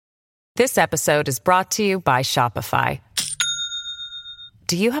This episode is brought to you by Shopify.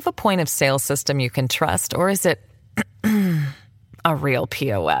 Do you have a point of sale system you can trust, or is it a real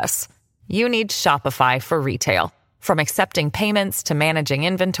POS? You need Shopify for retail. From accepting payments to managing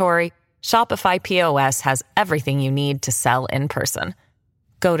inventory, Shopify POS has everything you need to sell in person.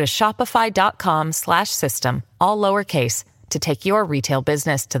 Go to shopify.com/system, all lowercase, to take your retail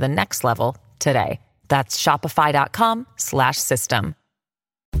business to the next level today. That's shopify.com/system.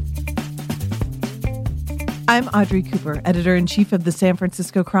 I'm Audrey Cooper, editor-in-chief of the San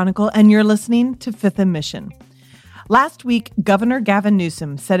Francisco Chronicle, and you're listening to Fifth and Mission. Last week, Governor Gavin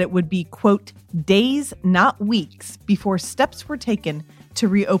Newsom said it would be, quote, days, not weeks, before steps were taken to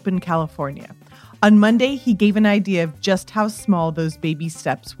reopen California. On Monday, he gave an idea of just how small those baby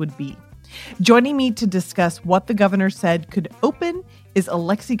steps would be. Joining me to discuss what the governor said could open is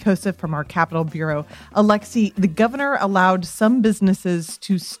Alexi Kosa from our Capitol Bureau. Alexi, the governor allowed some businesses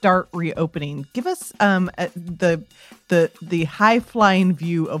to start reopening. Give us the high-flying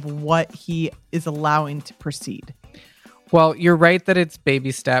view of what he is allowing to proceed. Well, you're right that it's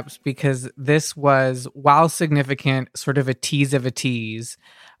baby steps, because this was, while significant, sort of a tease of a tease.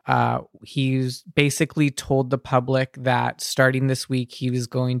 He's basically told the public that starting this week, he was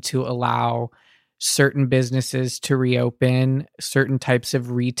going to allow certain businesses to reopen, certain types of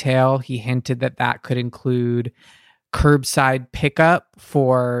retail. He hinted that that could include curbside pickup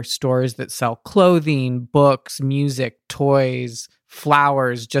for stores that sell clothing, books, music, toys,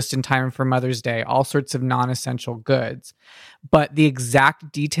 flowers, just in time for Mother's Day, all sorts of non-essential goods. But the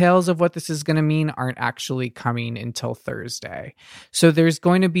exact details of what this is going to mean aren't actually coming until Thursday. So there's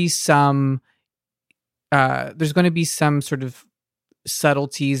going to be some sort of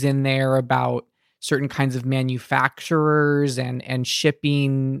subtleties in there about certain kinds of manufacturers and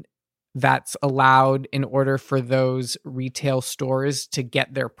shipping that's allowed in order for those retail stores to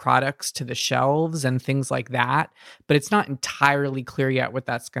get their products to the shelves and things like that. But it's not entirely clear yet what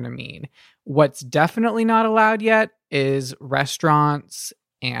that's going to mean. What's definitely not allowed yet is restaurants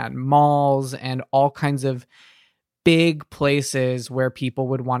and malls and all kinds of big places where people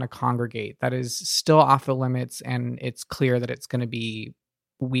would want to congregate. That is still off the limits, and it's clear that it's going to be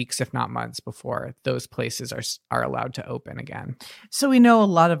weeks, if not months, before those places are allowed to open again. So we know a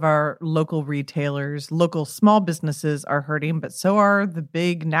lot of our local retailers, local small businesses are hurting, but so are the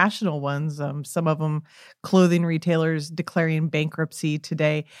big national ones. Some of them, clothing retailers, declaring bankruptcy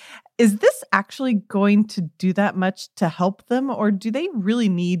today. Is this actually going to do that much to help them, or do they really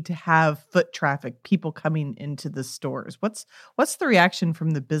need to have foot traffic, people coming into the stores? What's the reaction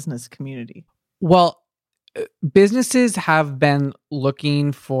from the business community? Well, businesses have been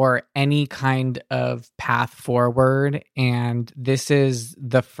looking for any kind of path forward, and this is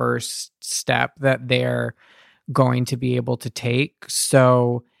the first step that they're going to be able to take.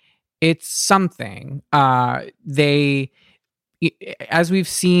 So it's something. As we've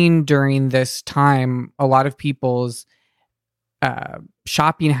seen during this time, a lot of people's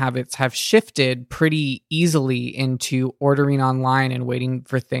shopping habits have shifted pretty easily into ordering online and waiting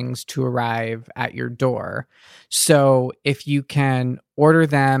for things to arrive at your door. So if you can order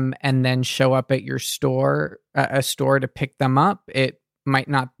them and then show up at your store, a store to pick them up, it might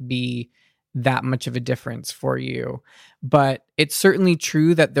not be that much of a difference for you. But it's certainly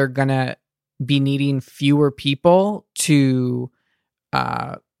true that they're going to be needing fewer people to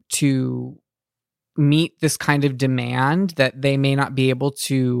meet this kind of demand, that they may not be able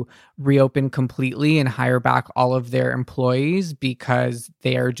to reopen completely and hire back all of their employees, because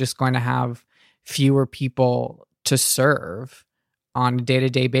they are just going to have fewer people to serve on a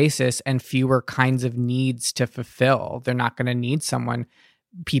day-to-day basis and fewer kinds of needs to fulfill. They're not going to need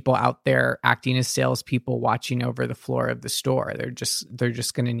people out there acting as salespeople watching over the floor of the store. They're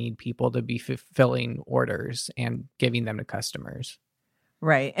just going to need people to be fulfilling orders and giving them to customers.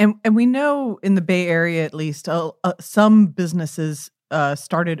 Right. And we know in the Bay Area, at least, some businesses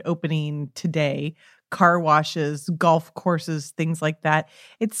started opening today, car washes, golf courses, things like that.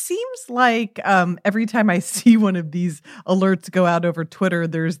 It seems like every time I see one of these alerts go out over Twitter,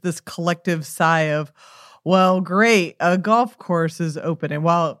 there's this collective sigh of, well, great, a golf course is open. And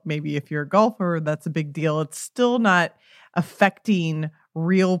while maybe if you're a golfer, that's a big deal, it's still not affecting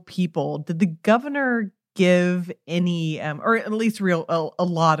real people. Did the governor give any, or at least a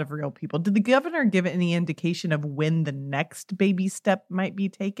lot of real people, did the governor give any indication of when the next baby step might be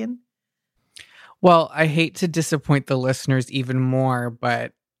taken? Well, I hate to disappoint the listeners even more,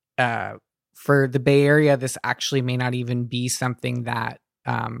 but for the Bay Area, this actually may not even be something that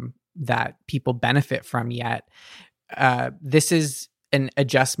that people benefit from yet. This is an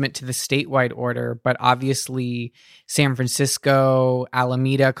adjustment to the statewide order, but obviously San Francisco,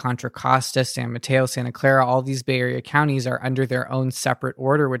 Alameda, Contra Costa, San Mateo, Santa Clara, all these Bay Area counties are under their own separate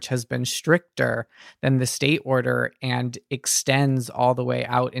order, which has been stricter than the state order and extends all the way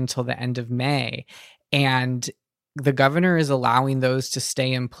out until the end of May. And the governor is allowing those to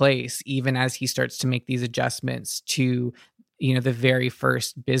stay in place even as he starts to make these adjustments to, the very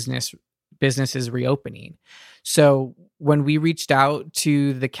first businesses reopening. So when we reached out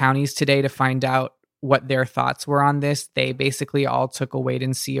to the counties today to find out what their thoughts were on this, they basically all took a wait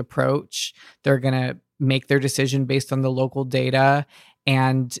and see approach. They're going to make their decision based on the local data.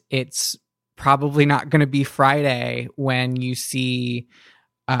 And it's probably not going to be Friday when you see,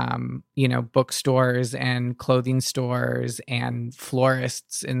 bookstores and clothing stores and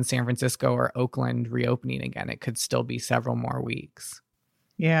florists in San Francisco or Oakland reopening again. It could still be several more weeks.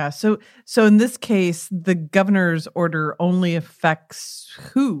 Yeah. So in this case, the governor's order only affects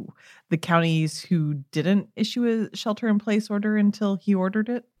who? The counties who didn't issue a shelter-in-place order until he ordered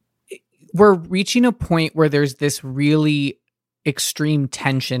it? We're reaching a point where there's this really extreme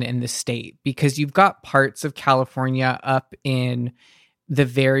tension in the state because you've got parts of California up in the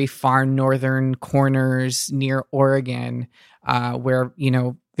very far northern corners near Oregon, where,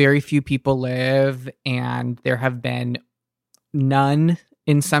 very few people live, and there have been none,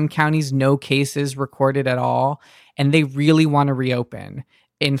 in some counties, no cases recorded at all, and they really want to reopen.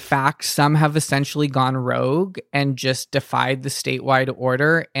 In fact, some have essentially gone rogue and just defied the statewide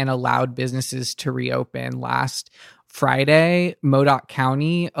order and allowed businesses to reopen. Last Friday, Modoc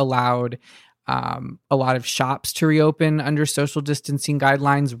County allowed a lot of shops to reopen under social distancing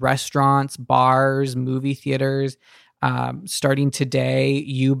guidelines, restaurants, bars, movie theaters. Starting today,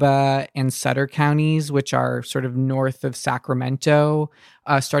 Yuba and Sutter counties, which are sort of north of Sacramento,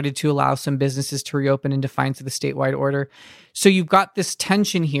 started to allow some businesses to reopen in defiance of the statewide order. So you've got this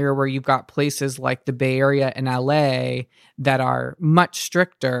tension here where you've got places like the Bay Area and LA that are much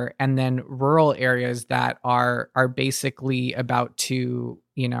stricter, and then rural areas that are basically about to,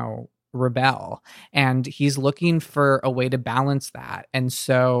 rebel. And he's looking for a way to balance that. And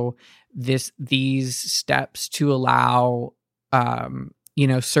so these steps to allow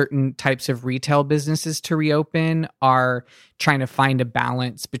certain types of retail businesses to reopen are trying to find a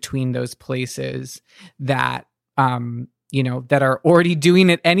balance between those places that that are already doing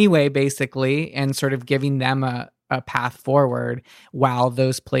it anyway, basically, and sort of giving them a path forward, while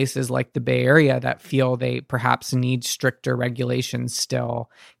those places like the Bay Area that feel they perhaps need stricter regulations still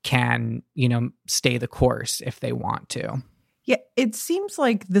can, stay the course if they want to. Yeah, it seems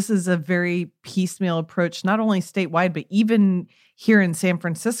like this is a very piecemeal approach, not only statewide, but even here in San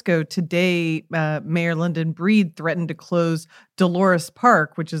Francisco today, Mayor London Breed threatened to close Dolores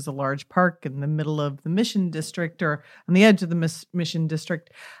Park, which is a large park in the middle of the Mission District or on the edge of the Mission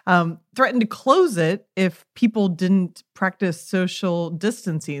District, threatened to close it if people didn't practice social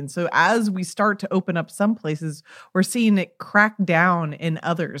distancing. So as we start to open up some places, we're seeing it crack down in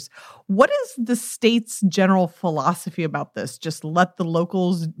others. What is the state's general philosophy about this? Just let the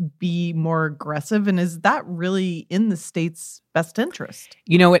locals be more aggressive? And is that really in the state's best interest?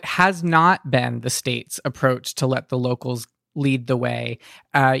 It has not been the state's approach to let the locals lead the way.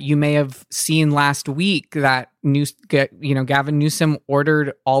 You may have seen last week that Gavin Newsom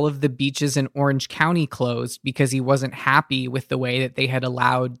ordered all of the beaches in Orange County closed because he wasn't happy with the way that they had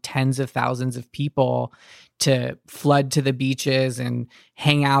allowed tens of thousands of people to flood to the beaches and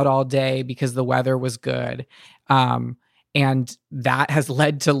hang out all day because the weather was good. And that has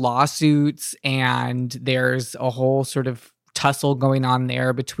led to lawsuits, and there's a whole sort of tussle going on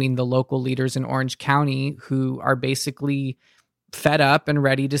there between the local leaders in Orange County who are basically fed up and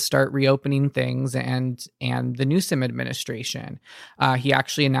ready to start reopening things, and the Newsom administration. He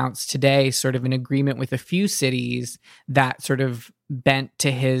actually announced today sort of an agreement with a few cities that sort of bent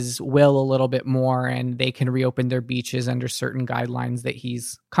to his will a little bit more, and they can reopen their beaches under certain guidelines that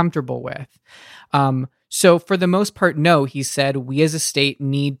he's comfortable with. So for the most part, no, he said, we as a state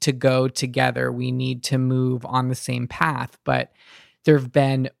need to go together. We need to move on the same path. But there have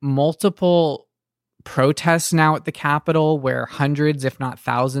been multiple protests now at the Capitol where hundreds, if not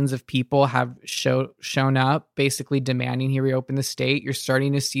thousands of people have shown up, basically demanding he reopen the state. You're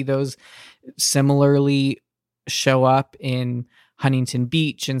starting to see those similarly show up in Huntington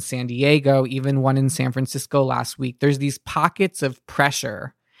Beach and San Diego, even one in San Francisco last week. There's these pockets of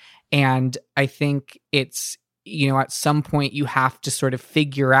pressure. And I think it's, at some point you have to sort of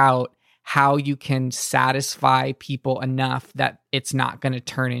figure out how you can satisfy people enough that it's not going to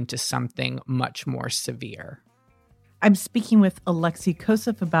turn into something much more severe. I'm speaking with Alexei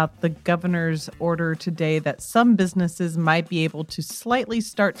Kosov about the governor's order today that some businesses might be able to slightly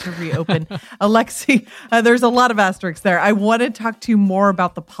start to reopen. Alexei, there's a lot of asterisks there. I want to talk to you more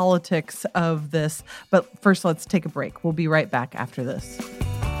about the politics of this, but first let's take a break. We'll be right back after this.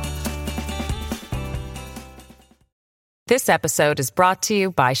 This episode is brought to you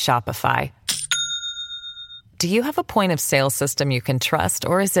by Shopify. Do you have a point of sale system you can trust,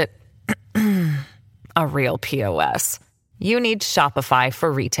 or is it a real POS? You need Shopify for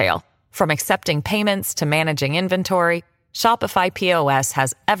retail. From accepting payments to managing inventory, Shopify POS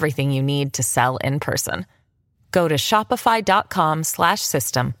has everything you need to sell in person. Go to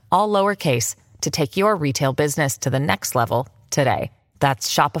shopify.com/system, all lowercase, to take your retail business to the next level today.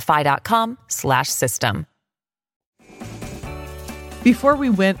 That's shopify.com/system. Before we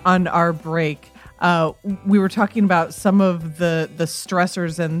went on our break, we were talking about some of the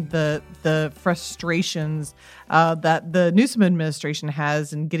stressors and the frustrations that the Newsom administration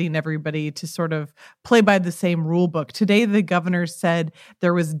has in getting everybody to sort of play by the same rule book. Today, the governor said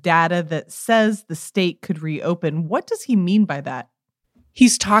there was data that says the state could reopen. What does he mean by that?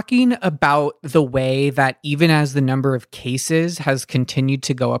 He's talking about the way that even as the number of cases has continued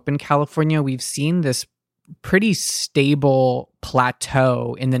to go up in California, we've seen this pretty stable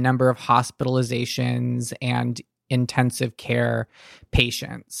plateau in the number of hospitalizations and intensive care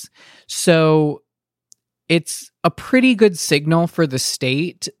patients. So it's a pretty good signal for the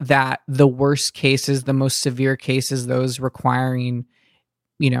state that the worst cases, the most severe cases, those requiring,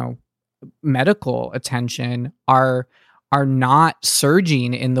 medical attention are not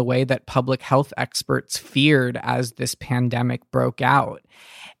surging in the way that public health experts feared as this pandemic broke out.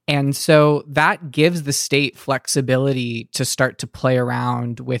 And so that gives the state flexibility to start to play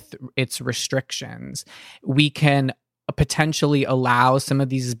around with its restrictions. We can potentially allow some of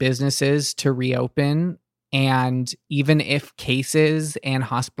these businesses to reopen. And even if cases and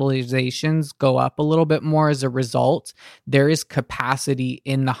hospitalizations go up a little bit more as a result, there is capacity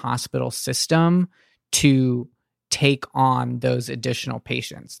in the hospital system to take on those additional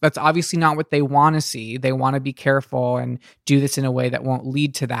patients. That's obviously not what they want to see. They want to be careful and do this in a way that won't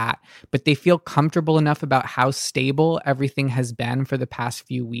lead to that. But they feel comfortable enough about how stable everything has been for the past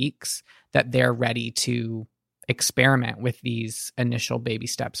few weeks that they're ready to experiment with these initial baby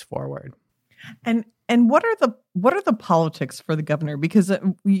steps forward. And what are the politics for the governor? Because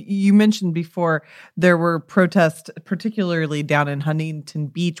you mentioned before there were protests, particularly down in Huntington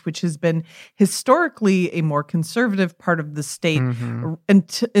Beach, which has been historically a more conservative part of the state. Mm-hmm.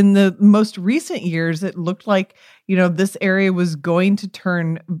 And in the most recent years, it looked like this area was going to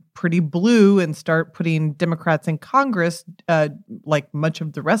turn pretty blue and start putting Democrats in Congress, like much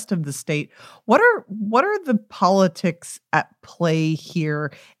of the rest of the state. What are the politics at play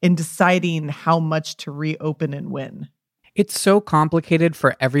here in deciding how much to reopen and when? It's so complicated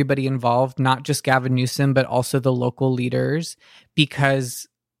for everybody involved, not just Gavin Newsom, but also the local leaders, because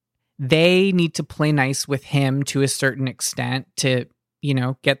they need to play nice with him to a certain extent to,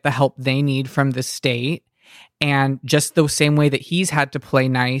 get the help they need from the state. And just the same way that he's had to play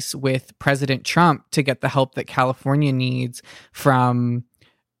nice with President Trump to get the help that California needs from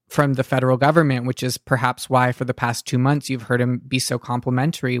the federal government, which is perhaps why for the past 2 months you've heard him be so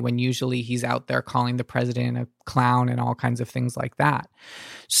complimentary when usually he's out there calling the president a clown and all kinds of things like that.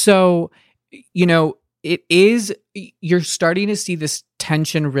 So, you're starting to see this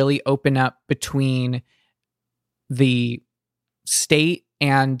tension really open up between the state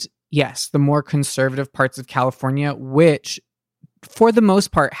and, yes, the more conservative parts of California, which for the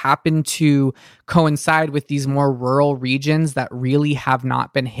most part happen to coincide with these more rural regions that really have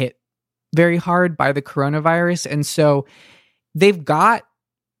not been hit very hard by the coronavirus. And so they've got,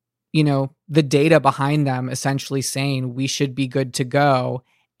 the data behind them essentially saying we should be good to go.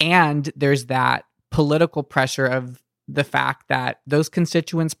 And there's that political pressure of the fact that those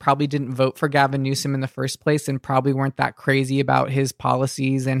constituents probably didn't vote for Gavin Newsom in the first place and probably weren't that crazy about his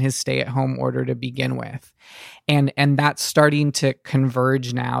policies and his stay-at-home order to begin with. And that's starting to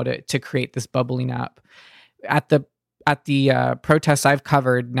converge now to create this bubbling up. At the protests I've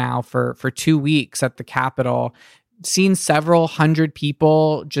covered now for 2 weeks at the Capitol, seen several hundred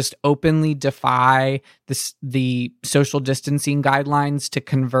people just openly defy the social distancing guidelines to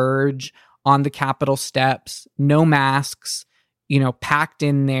converge on the Capitol steps, no masks, packed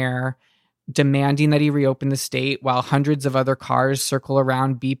in there, demanding that he reopen the state while hundreds of other cars circle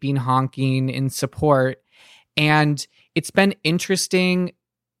around beeping, honking in support. And it's been interesting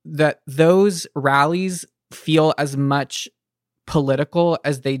that those rallies feel as much political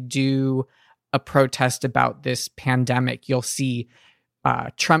as they do a protest about this pandemic. You'll see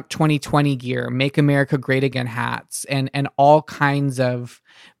Trump 2020 gear, Make America Great Again hats, and all kinds of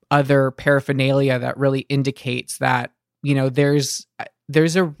other paraphernalia that really indicates that,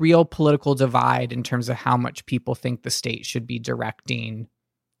 there's a real political divide in terms of how much people think the state should be directing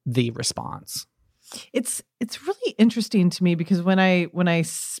the response. It's really interesting to me because when I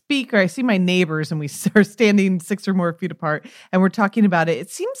speak or I see my neighbors and we are standing 6 or more feet apart and we're talking about it, it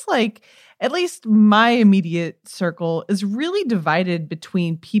seems like at least my immediate circle is really divided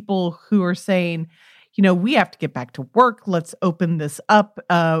between people who are saying, we have to get back to work. Let's open this up.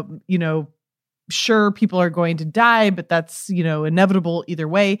 Sure, people are going to die, but that's, inevitable either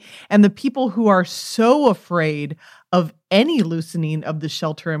way. And the people who are so afraid of any loosening of the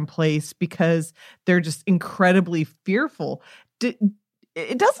shelter in place because they're just incredibly fearful. It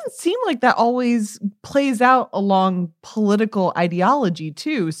doesn't seem like that always plays out along political ideology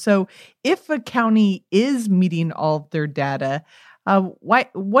too. So if a county is meeting all of their data,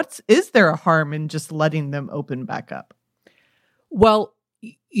 is there a harm in just letting them open back up? Well,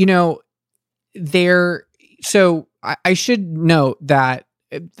 so I should note that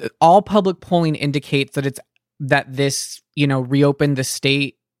all public polling indicates that this, reopen the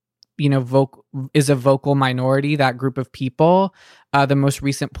state, is a vocal minority, that group of people. The most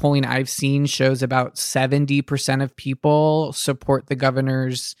recent polling I've seen shows about 70% of people support the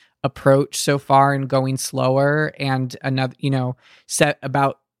governor's approach so far in going slower. And another,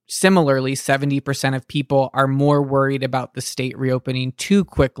 similarly, 70% of people are more worried about the state reopening too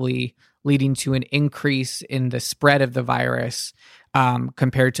quickly, leading to an increase in the spread of the virus,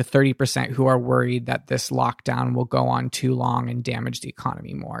 compared to 30% who are worried that this lockdown will go on too long and damage the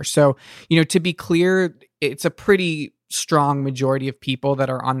economy more. So, to be clear, it's a pretty strong majority of people that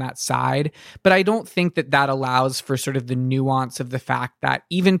are on that side. But I don't think that allows for sort of the nuance of the fact that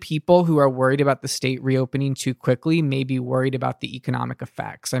even people who are worried about the state reopening too quickly may be worried about the economic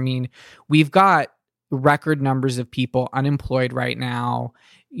effects. I mean, we've got record numbers of people unemployed right now.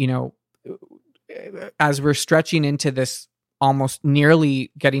 As we're stretching into this, almost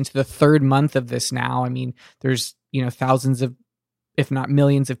nearly getting to the 3rd month of this now, I mean, there's, thousands of, if not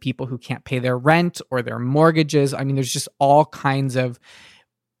millions of people who can't pay their rent or their mortgages. I mean, there's just all kinds of,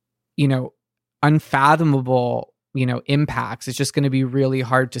 unfathomable, impacts. It's just going to be really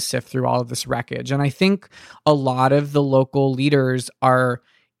hard to sift through all of this wreckage. And I think a lot of the local leaders are,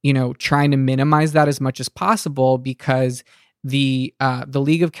 trying to minimize that as much as possible, because the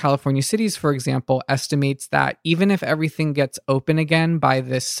League of California Cities, for example, estimates that even if everything gets open again by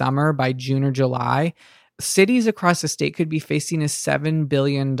this summer, by June or July, cities across the state could be facing a $7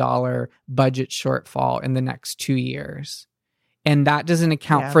 billion budget shortfall in the next 2 years. And that doesn't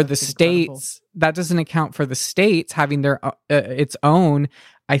account for the states. Incredible. That doesn't account for the states having their its own,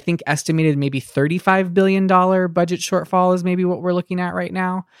 I think, estimated maybe $35 billion budget shortfall is maybe what we're looking at right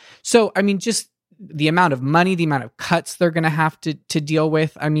now. So, I mean, just the amount of money, the amount of cuts they're going to have to deal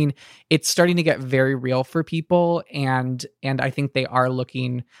with. I mean, it's starting to get very real for people. And I think they are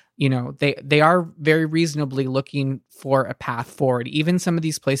looking, they are very reasonably looking for a path forward. Even some of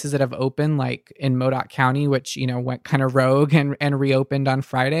these places that have opened, like in Modoc County, which, went kind of rogue and reopened on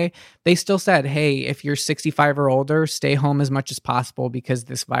Friday, they still said, hey, if you're 65 or older, stay home as much as possible because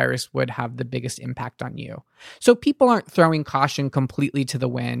this virus would have the biggest impact on you. So people aren't throwing caution completely to the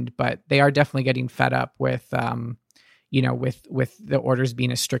wind, but they are definitely getting fed up with, with the orders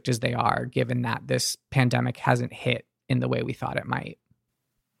being as strict as they are, given that this pandemic hasn't hit in the way we thought it might.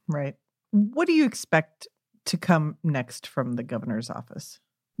 Right. What do you expect to come next from the governor's office?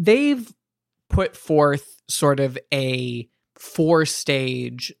 They've put forth sort of a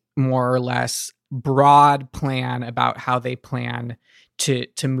 4-stage, more or less, broad plan about how they plan to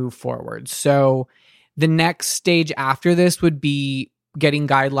move forward. So the next stage after this would be getting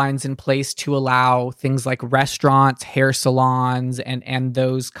guidelines in place to allow things like restaurants, hair salons, and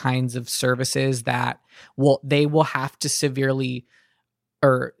those kinds of services that they will have to severely,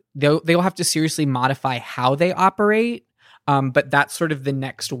 or they will have to seriously modify how they operate. But that's sort of the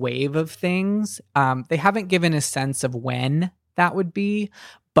next wave of things. They haven't given a sense of when that would be,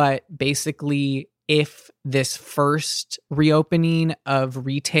 but basically, if this first reopening of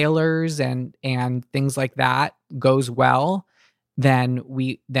retailers and things like that goes well, then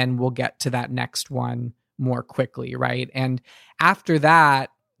we'll get to that next one more quickly, right? And after that,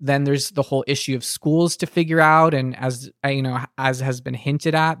 then there's the whole issue of schools to figure out. And as has been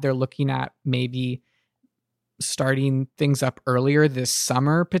hinted at, they're looking at maybe starting things up earlier this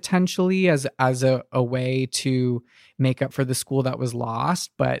summer, potentially as a way to make up for the school that was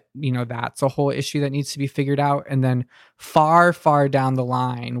lost. But, that's a whole issue that needs to be figured out. And then far, far down the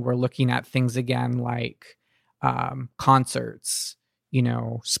line, we're looking at things again like concerts,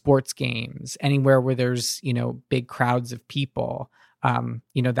 sports games, anywhere where there's, big crowds of people.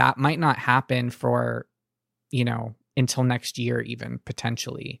 That might not happen for, until next year, even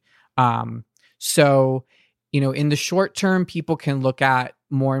potentially. So, in the short term, people can look at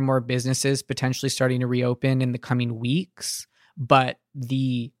more and more businesses potentially starting to reopen in the coming weeks. But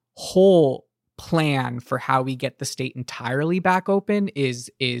the whole plan for how we get the state entirely back open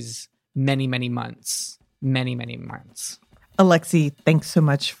is many, many months. Many, many months. Alexi, thanks so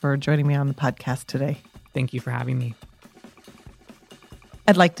much for joining me on the podcast today. Thank you for having me.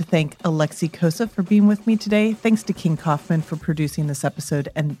 I'd like to thank Alexi Kosa for being with me today. Thanks to King Kaufman for producing this episode,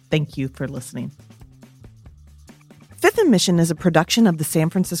 and thank you for listening. Fifth and Mission is a production of the San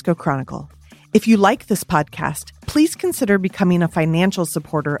Francisco Chronicle. If you like this podcast, please consider becoming a financial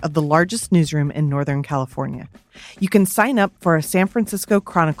supporter of the largest newsroom in Northern California. You can sign up for a San Francisco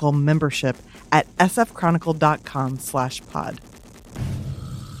Chronicle membership at sfchronicle.com/pod.